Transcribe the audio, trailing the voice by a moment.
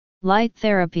Light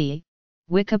therapy,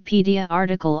 Wikipedia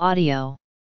article audio.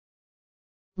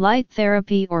 Light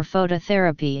therapy or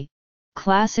phototherapy,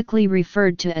 classically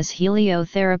referred to as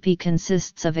heliotherapy,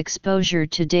 consists of exposure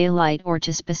to daylight or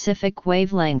to specific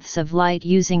wavelengths of light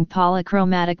using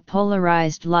polychromatic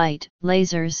polarized light,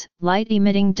 lasers,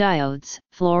 light-emitting diodes,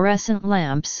 fluorescent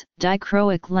lamps,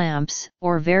 dichroic lamps,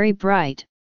 or very bright,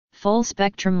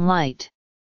 full-spectrum light.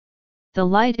 The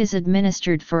light is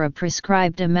administered for a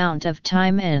prescribed amount of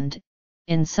time and,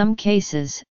 in some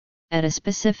cases, at a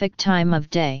specific time of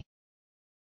day.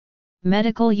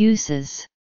 Medical uses.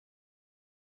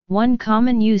 One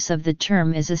common use of the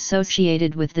term is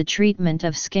associated with the treatment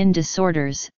of skin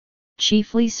disorders,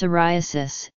 chiefly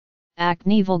psoriasis,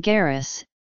 acne vulgaris,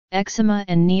 eczema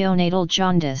and neonatal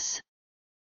jaundice.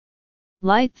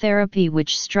 Light therapy,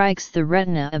 which strikes the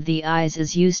retina of the eyes,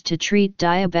 is used to treat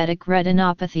diabetic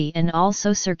retinopathy and also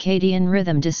circadian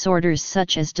rhythm disorders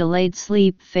such as delayed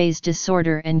sleep phase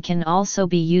disorder, and can also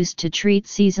be used to treat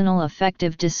seasonal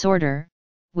affective disorder,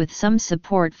 with some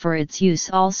support for its use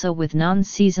also with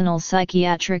non-seasonal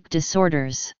psychiatric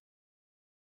disorders.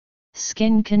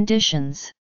 Skin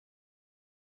conditions.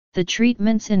 The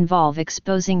treatments involve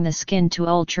exposing the skin to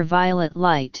ultraviolet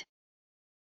light.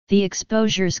 The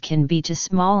exposures can be to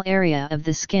small area of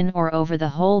the skin or over the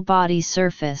whole body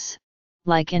surface,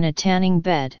 like in a tanning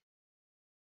bed.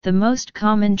 The most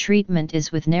common treatment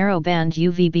is with narrowband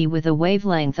UVB with a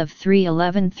wavelength of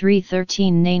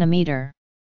 311-313 nanometer.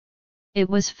 It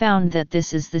was found that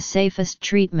this is the safest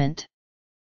treatment.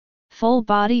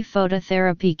 Full-body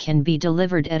phototherapy can be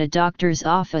delivered at a doctor's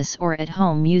office or at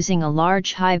home using a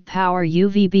large high-power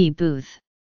UVB booth.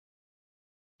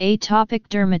 Atopic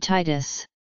dermatitis.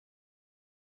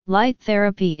 Light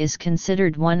therapy is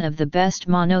considered one of the best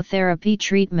monotherapy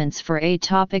treatments for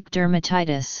atopic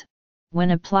dermatitis,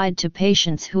 when applied to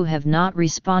patients who have not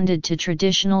responded to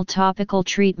traditional topical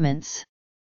treatments.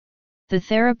 The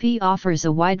therapy offers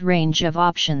a wide range of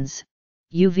options: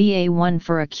 UVA1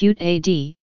 for acute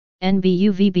AD,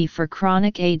 NB-UVB for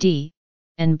chronic AD,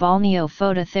 and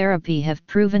balneophototherapy have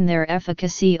proven their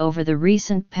efficacy over the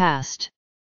recent past.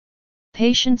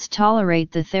 Patients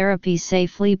tolerate the therapy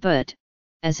safely, but,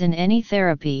 as in any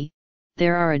therapy,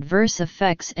 there are adverse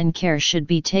effects and care should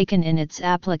be taken in its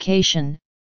application,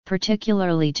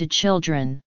 particularly to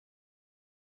children.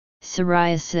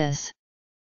 Psoriasis.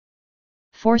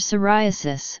 For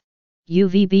psoriasis,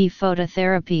 UVB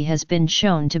phototherapy has been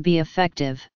shown to be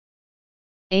effective.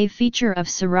 A feature of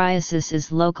psoriasis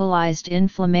is localized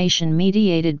inflammation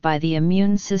mediated by the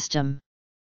immune system.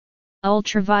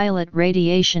 Ultraviolet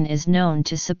radiation is known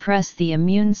to suppress the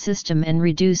immune system and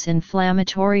reduce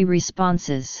inflammatory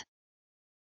responses.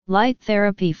 Light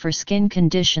therapy for skin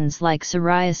conditions like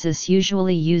psoriasis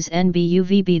usually use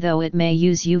NB-UVB, though it may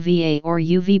use UVA or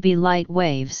UVB light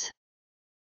waves.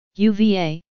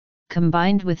 UVA,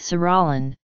 combined with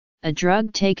psoralen, a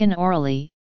drug taken orally,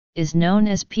 is known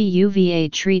as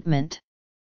PUVA treatment.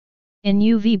 In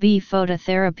UVB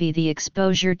phototherapy, the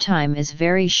exposure time is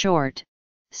very short,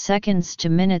 seconds to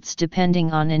minutes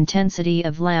depending on intensity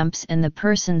of lamps and the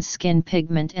person's skin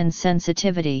pigment and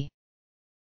sensitivity.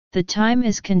 The time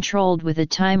is controlled with a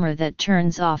timer that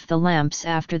turns off the lamps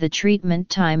after the treatment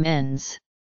time ends.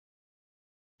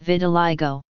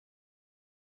 Vitiligo.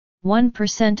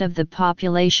 1% of the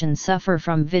population suffer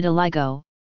from vitiligo,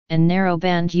 and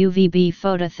narrowband UVB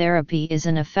phototherapy is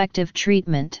an effective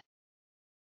treatment.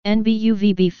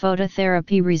 NB-UVB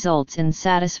phototherapy results in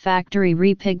satisfactory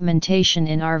repigmentation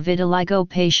in our vitiligo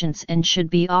patients and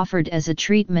should be offered as a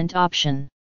treatment option.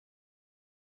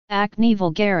 Acne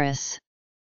vulgaris.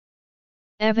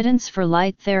 Evidence for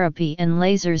light therapy and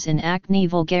lasers in acne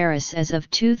vulgaris as of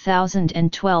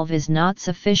 2012 is not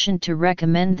sufficient to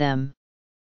recommend them.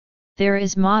 There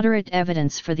is moderate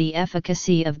evidence for the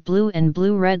efficacy of blue and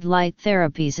blue-red light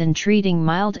therapies in treating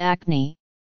mild acne,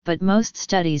 but most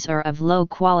studies are of low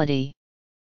quality.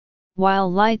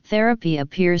 While light therapy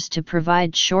appears to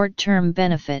provide short-term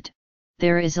benefit,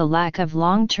 there is a lack of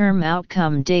long-term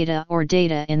outcome data or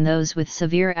data in those with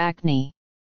severe acne.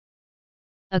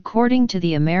 According to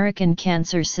the American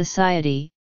Cancer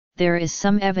Society, there is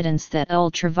some evidence that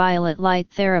ultraviolet light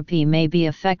therapy may be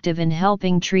effective in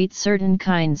helping treat certain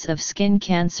kinds of skin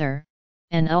cancer,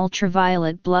 and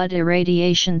ultraviolet blood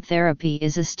irradiation therapy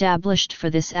is established for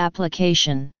this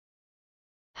application.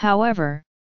 However,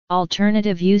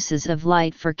 alternative uses of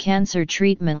light for cancer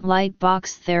treatment, light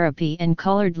box therapy and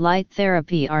colored light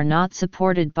therapy, are not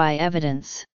supported by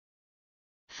evidence.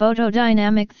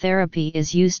 Photodynamic therapy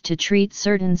is used to treat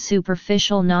certain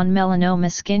superficial non-melanoma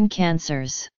skin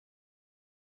cancers.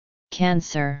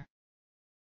 Cancer.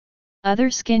 Other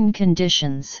skin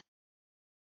conditions.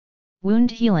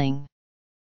 Wound healing.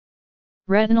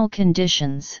 Retinal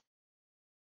conditions.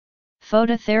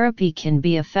 Phototherapy can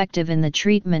be effective in the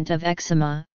treatment of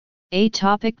eczema,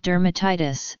 atopic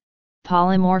dermatitis,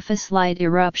 polymorphous light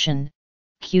eruption,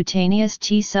 cutaneous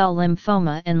T-cell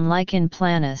lymphoma and lichen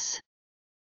planus.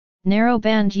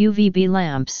 Narrowband UVB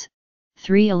lamps,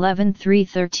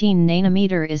 311-313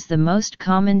 nanometer is the most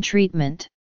common treatment.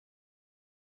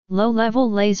 Low-level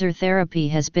laser therapy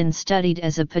has been studied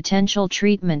as a potential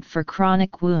treatment for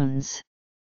chronic wounds.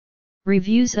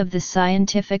 Reviews of the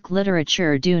scientific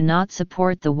literature do not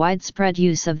support the widespread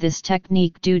use of this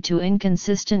technique due to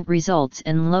inconsistent results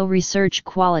and low research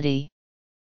quality.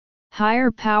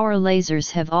 Higher power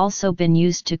lasers have also been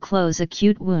used to close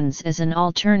acute wounds as an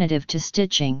alternative to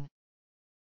stitching.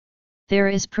 There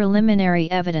is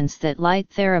preliminary evidence that light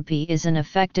therapy is an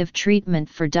effective treatment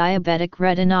for diabetic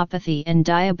retinopathy and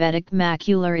diabetic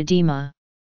macular edema.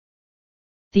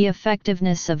 The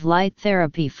effectiveness of light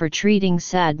therapy for treating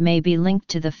SAD may be linked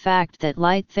to the fact that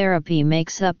light therapy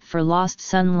makes up for lost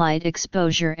sunlight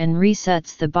exposure and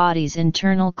resets the body's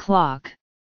internal clock.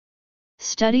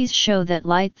 Studies show that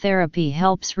light therapy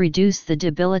helps reduce the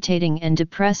debilitating and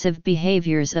depressive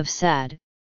behaviors of SAD,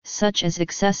 such as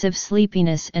excessive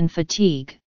sleepiness and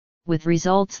fatigue, with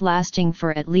results lasting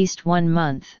for at least 1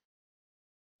 month.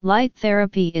 Light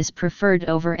therapy is preferred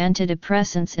over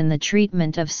antidepressants in the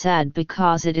treatment of SAD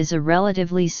because it is a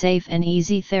relatively safe and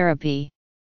easy therapy.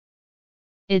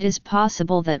 It is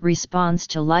possible that response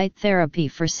to light therapy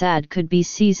for SAD could be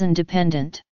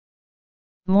season-dependent.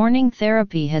 Morning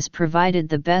therapy has provided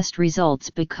the best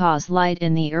results because light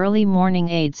in the early morning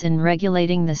aids in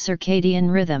regulating the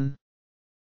circadian rhythm.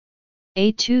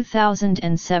 A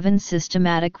 2007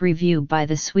 systematic review by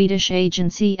the Swedish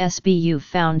agency SBU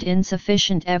found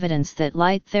insufficient evidence that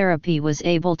light therapy was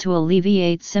able to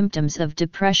alleviate symptoms of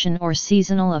depression or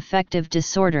seasonal affective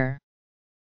disorder.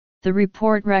 The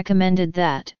report recommended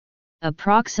that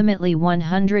approximately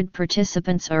 100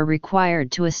 participants are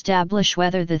required to establish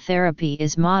whether the therapy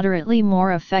is moderately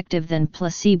more effective than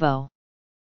placebo.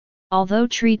 Although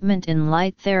treatment in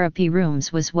light therapy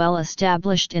rooms was well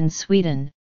established in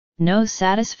Sweden, no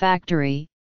satisfactory,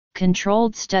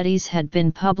 controlled studies had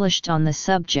been published on the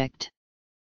subject.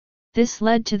 This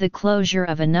led to the closure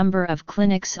of a number of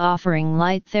clinics offering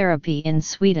light therapy in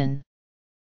Sweden.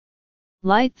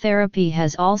 Light therapy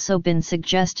has also been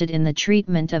suggested in the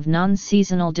treatment of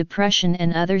non-seasonal depression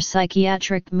and other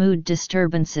psychiatric mood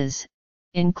disturbances,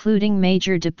 including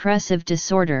major depressive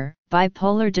disorder,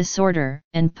 bipolar disorder,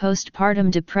 and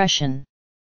postpartum depression.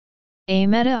 A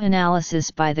meta-analysis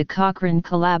by the Cochrane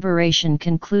collaboration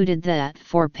concluded that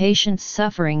for patients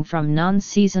suffering from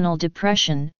non-seasonal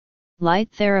depression, light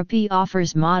therapy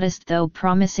offers modest though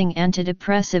promising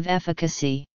antidepressive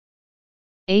efficacy.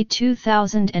 A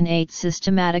 2008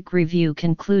 systematic review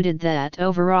concluded that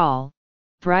overall,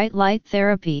 bright light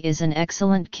therapy is an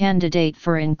excellent candidate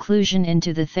for inclusion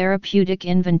into the therapeutic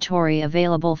inventory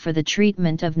available for the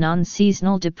treatment of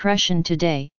non-seasonal depression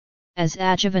today, as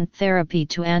adjuvant therapy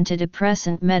to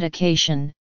antidepressant medication,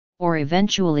 or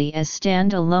eventually as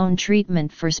stand-alone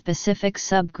treatment for specific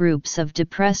subgroups of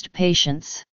depressed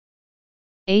patients.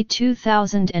 A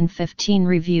 2015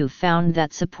 review found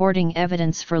that supporting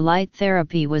evidence for light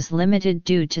therapy was limited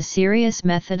due to serious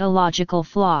methodological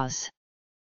flaws.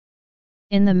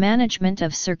 In the management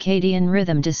of circadian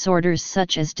rhythm disorders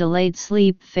such as delayed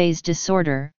sleep phase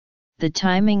disorder, the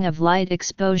timing of light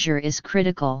exposure is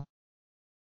critical.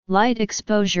 Light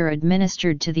exposure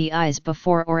administered to the eyes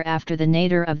before or after the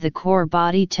nadir of the core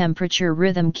body temperature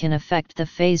rhythm can affect the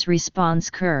phase response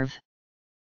curve.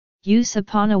 Use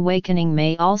upon awakening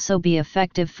may also be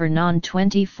effective for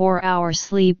non-24-hour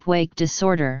sleep-wake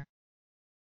disorder.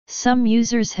 Some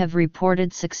users have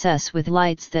reported success with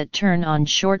lights that turn on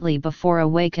shortly before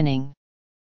awakening.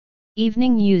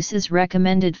 Evening use is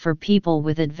recommended for people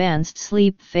with advanced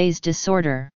sleep phase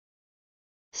disorder.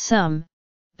 Some,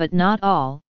 but not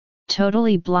all,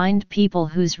 totally blind people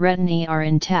whose retinae are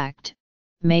intact,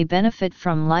 may benefit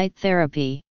from light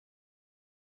therapy.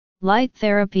 Light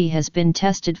therapy has been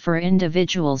tested for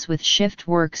individuals with shift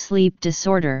work sleep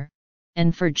disorder,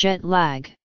 and for jet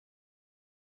lag.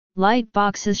 Light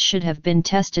boxes should have been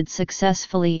tested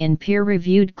successfully in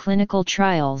peer-reviewed clinical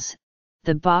trials.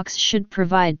 The box should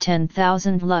provide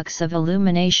 10,000 lux of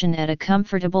illumination at a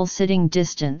comfortable sitting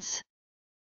distance.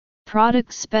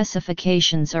 Product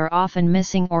specifications are often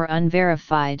missing or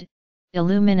unverified.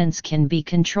 Illuminance can be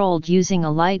controlled using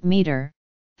a light meter.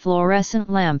 Fluorescent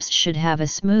lamps should have a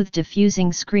smooth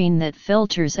diffusing screen that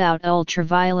filters out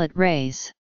ultraviolet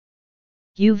rays.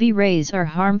 UV rays are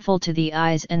harmful to the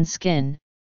eyes and skin,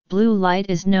 Blue light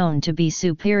is known to be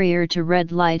superior to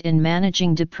red light in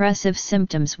managing depressive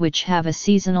symptoms which have a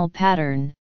seasonal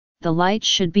pattern. The light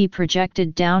should be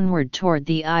projected downward toward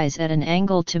the eyes at an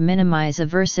angle to minimize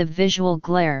aversive visual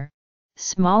glare.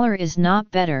 Smaller is not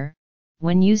better.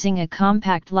 When using a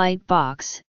compact light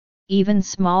box, even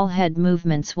small head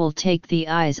movements will take the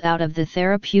eyes out of the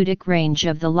therapeutic range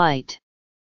of the light.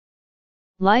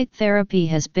 Light therapy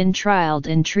has been trialed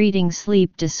in treating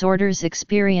sleep disorders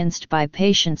experienced by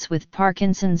patients with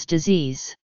Parkinson's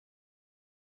disease.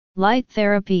 Light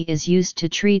therapy is used to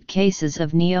treat cases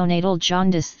of neonatal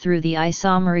jaundice through the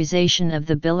isomerization of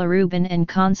the bilirubin and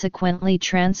consequently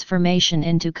transformation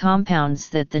into compounds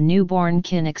that the newborn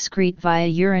can excrete via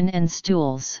urine and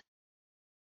stools.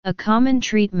 A common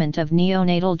treatment of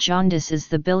neonatal jaundice is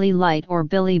the Billy light or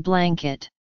Billy blanket.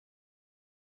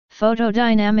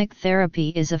 Photodynamic therapy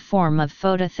is a form of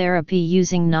phototherapy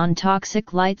using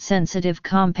non-toxic light-sensitive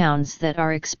compounds that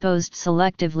are exposed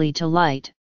selectively to light,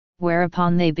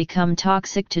 whereupon they become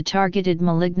toxic to targeted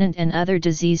malignant and other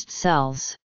diseased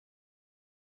cells.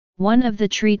 One of the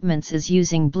treatments is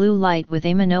using blue light with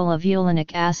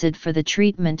aminolevulinic acid for the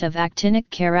treatment of actinic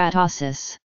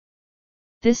keratosis.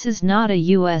 This is not a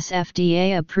US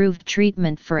FDA-approved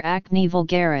treatment for acne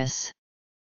vulgaris.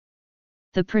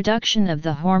 The production of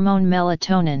the hormone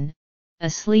melatonin, a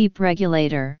sleep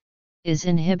regulator, is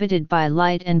inhibited by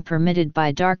light and permitted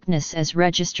by darkness as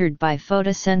registered by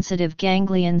photosensitive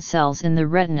ganglion cells in the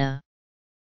retina.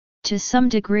 To some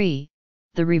degree,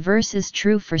 the reverse is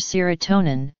true for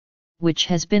serotonin, which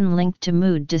has been linked to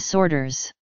mood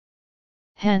disorders.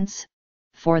 Hence,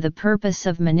 for the purpose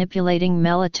of manipulating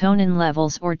melatonin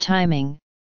levels or timing,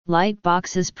 light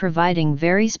boxes providing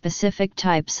very specific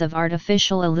types of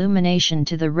artificial illumination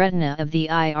to the retina of the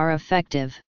eye are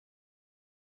effective.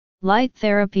 Light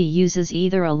therapy uses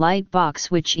either a light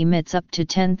box which emits up to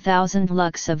 10,000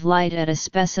 lux of light at a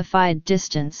specified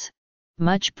distance,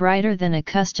 much brighter than a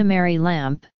customary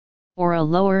lamp, or a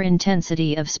lower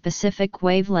intensity of specific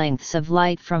wavelengths of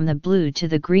light from the blue to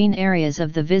the green areas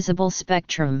of the visible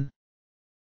spectrum.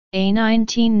 A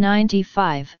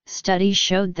 1995 study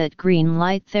showed that green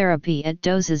light therapy at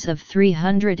doses of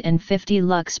 350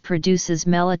 lux produces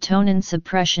melatonin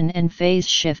suppression and phase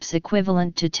shifts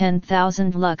equivalent to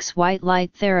 10,000 lux white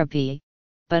light therapy,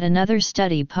 but another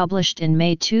study published in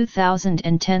May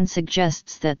 2010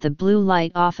 suggests that the blue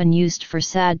light often used for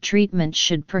SAD treatment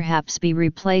should perhaps be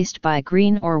replaced by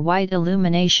green or white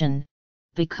illumination,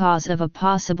 because of a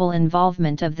possible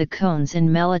involvement of the cones in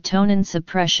melatonin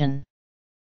suppression.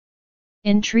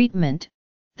 In treatment,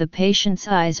 the patient's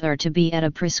eyes are to be at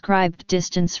a prescribed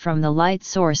distance from the light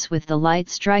source with the light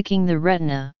striking the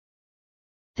retina.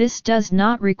 This does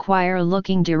not require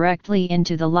looking directly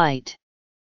into the light.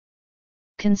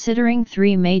 Considering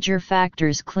three major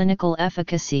factors: clinical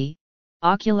efficacy,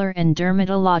 ocular and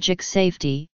dermatologic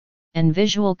safety, and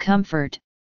visual comfort,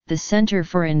 the Center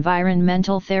for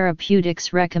Environmental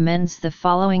Therapeutics recommends the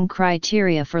following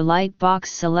criteria for light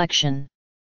box selection.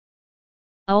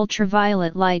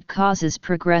 Ultraviolet light causes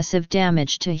progressive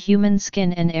damage to human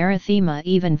skin and erythema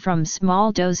even from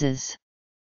small doses.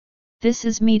 This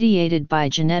is mediated by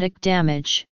genetic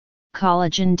damage,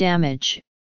 collagen damage,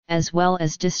 as well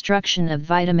as destruction of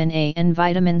vitamin A and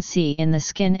vitamin C in the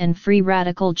skin and free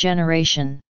radical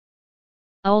generation.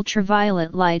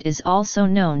 Ultraviolet light is also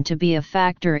known to be a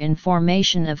factor in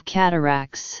formation of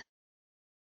cataracts.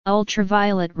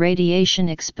 Ultraviolet radiation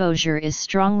exposure is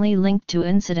strongly linked to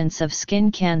incidence of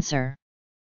skin cancer.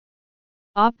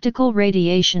 Optical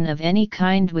radiation of any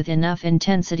kind with enough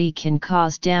intensity can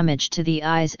cause damage to the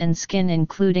eyes and skin,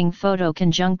 including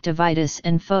photoconjunctivitis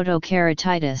and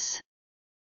photokeratitis.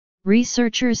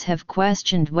 Researchers have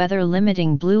questioned whether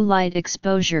limiting blue light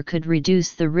exposure could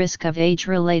reduce the risk of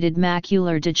age-related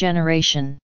macular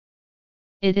degeneration.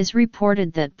 It is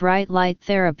reported that bright light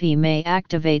therapy may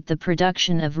activate the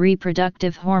production of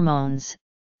reproductive hormones,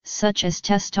 such as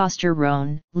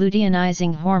testosterone,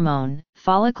 luteinizing hormone,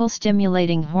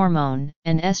 follicle-stimulating hormone,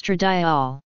 and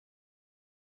estradiol.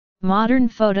 Modern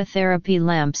phototherapy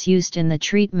lamps used in the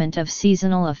treatment of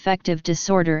seasonal affective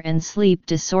disorder and sleep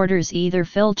disorders either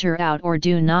filter out or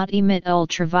do not emit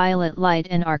ultraviolet light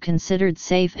and are considered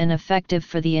safe and effective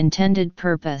for the intended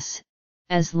purpose,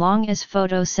 as long as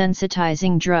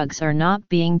photosensitizing drugs are not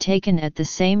being taken at the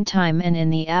same time and in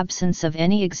the absence of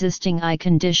any existing eye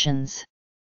conditions.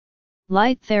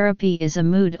 Light therapy is a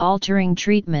mood-altering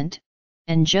treatment,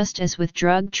 and just as with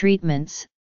drug treatments,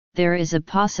 there is a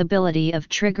possibility of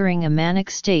triggering a manic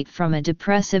state from a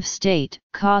depressive state,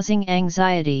 causing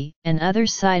anxiety and other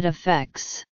side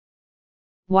effects.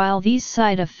 While these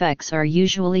side effects are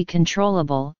usually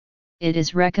controllable, it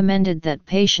is recommended that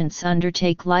patients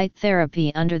undertake light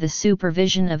therapy under the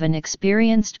supervision of an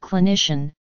experienced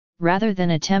clinician, rather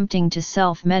than attempting to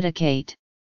self-medicate.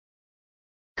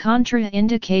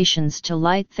 Contraindications to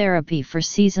light therapy for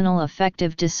seasonal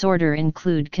affective disorder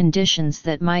include conditions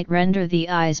that might render the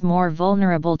eyes more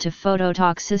vulnerable to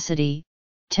phototoxicity,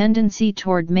 tendency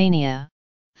toward mania,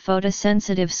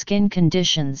 photosensitive skin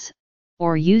conditions,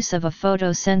 or use of a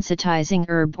photosensitizing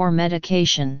herb or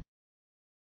medication.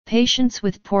 Patients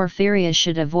with porphyria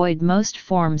should avoid most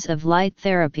forms of light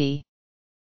therapy.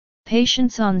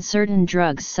 Patients on certain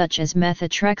drugs such as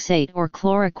methotrexate or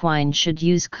chloroquine should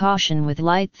use caution with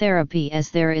light therapy, as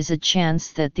there is a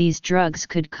chance that these drugs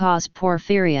could cause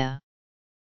porphyria.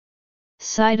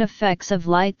 Side effects of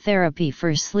light therapy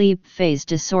for sleep phase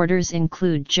disorders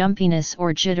include jumpiness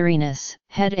or jitteriness,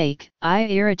 headache, eye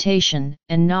irritation,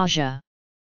 and nausea.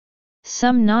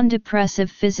 Some non-depressive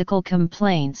physical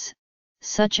complaints,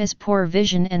 such as poor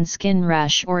vision and skin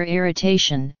rash or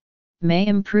irritation, may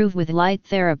improve with light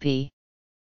therapy.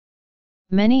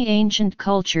 Many ancient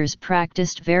cultures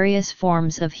practiced various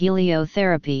forms of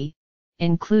heliotherapy,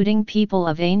 including people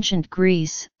of ancient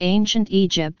Greece, ancient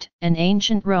Egypt, and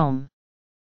ancient Rome.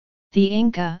 The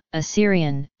Inca,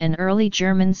 Assyrian, and early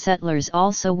German settlers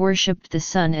also worshipped the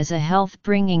sun as a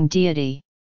health-bringing deity.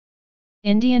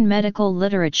 Indian medical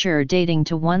literature dating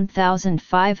to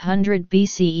 1500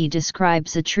 BCE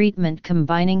describes a treatment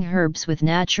combining herbs with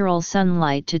natural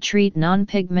sunlight to treat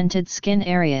non-pigmented skin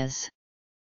areas.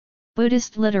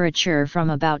 Buddhist literature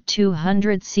from about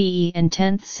 200 CE and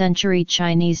 10th century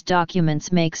Chinese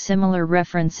documents make similar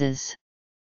references.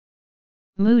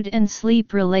 Mood and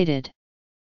sleep related.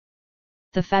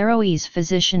 The Faroese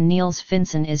physician Niels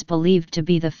Finsen is believed to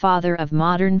be the father of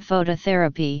modern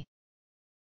phototherapy.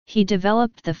 He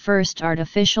developed the first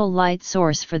artificial light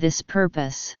source for this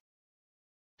purpose.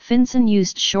 Finsen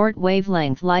used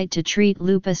short-wavelength light to treat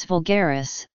lupus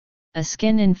vulgaris, a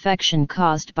skin infection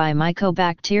caused by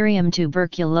Mycobacterium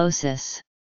tuberculosis.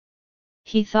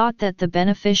 He thought that the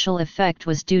beneficial effect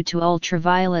was due to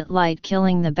ultraviolet light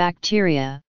killing the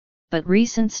bacteria, but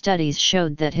recent studies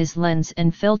showed that his lens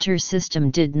and filter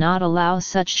system did not allow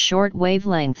such short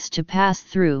wavelengths to pass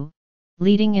through,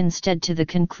 leading instead to the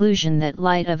conclusion that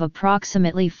light of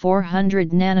approximately 400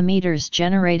 nanometers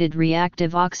generated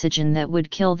reactive oxygen that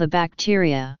would kill the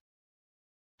bacteria.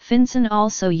 Finsen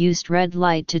also used red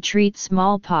light to treat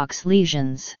smallpox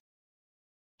lesions.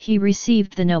 He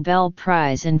received the Nobel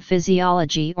Prize in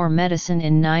Physiology or Medicine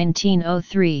in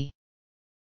 1903.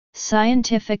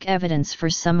 Scientific evidence for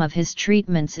some of his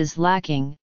treatments is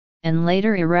lacking, and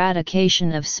later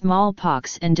eradication of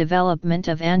smallpox and development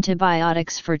of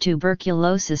antibiotics for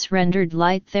tuberculosis rendered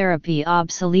light therapy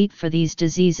obsolete for these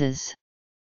diseases.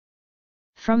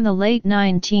 From the late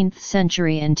 19th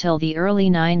century until the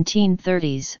early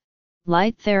 1930s,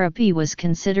 light therapy was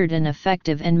considered an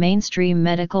effective and mainstream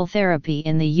medical therapy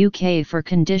in the UK for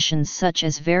conditions such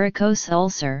as varicose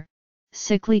ulcer,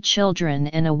 sickly children,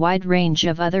 and a wide range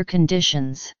of other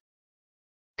conditions.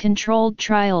 Controlled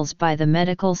trials by the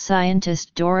medical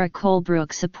scientist Dora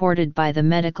Colebrook, supported by the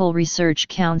Medical Research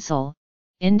Council,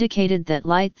 indicated that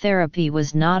light therapy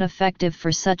was not effective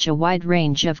for such a wide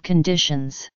range of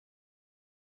conditions.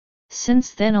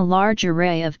 Since then, a large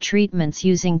array of treatments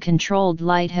using controlled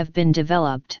light have been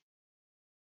developed.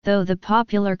 Though the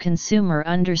popular consumer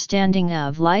understanding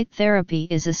of light therapy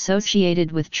is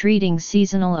associated with treating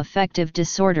seasonal affective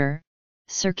disorder,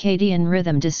 circadian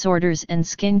rhythm disorders, and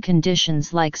skin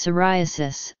conditions like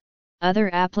psoriasis, other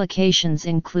applications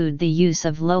include the use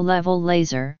of low-level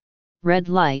laser, red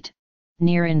light,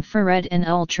 near-infrared and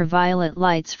ultraviolet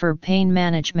lights for pain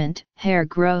management, hair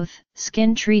growth,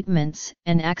 skin treatments,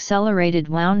 and accelerated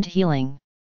wound healing.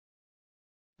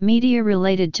 Media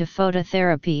related to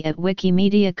phototherapy at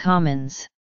Wikimedia Commons.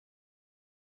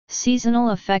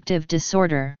 Seasonal affective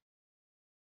disorder,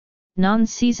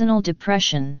 non-seasonal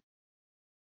depression,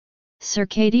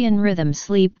 circadian rhythm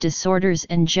sleep disorders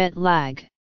and jet lag.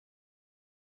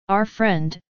 Our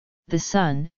Friend, the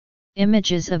Sun,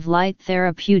 images of light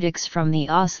therapeutics from the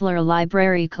Osler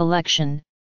Library Collection,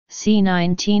 c.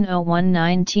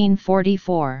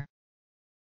 1901–1944.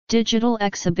 Digital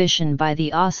exhibition by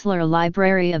the Osler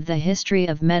Library of the History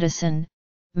of Medicine,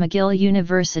 McGill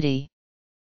University.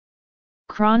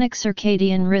 Chronic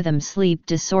circadian rhythm sleep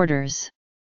disorders.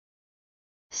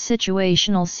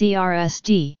 Situational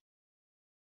CRSD.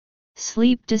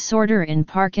 Sleep disorder in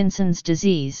Parkinson's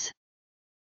disease.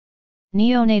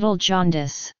 Neonatal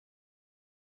jaundice.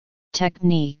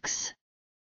 Techniques.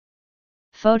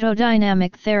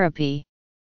 Photodynamic therapy.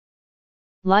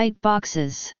 Light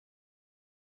boxes.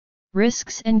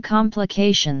 Risks and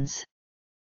complications.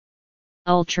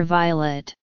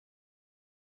 ultraviolet.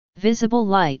 Visible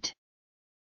light.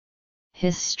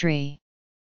 History.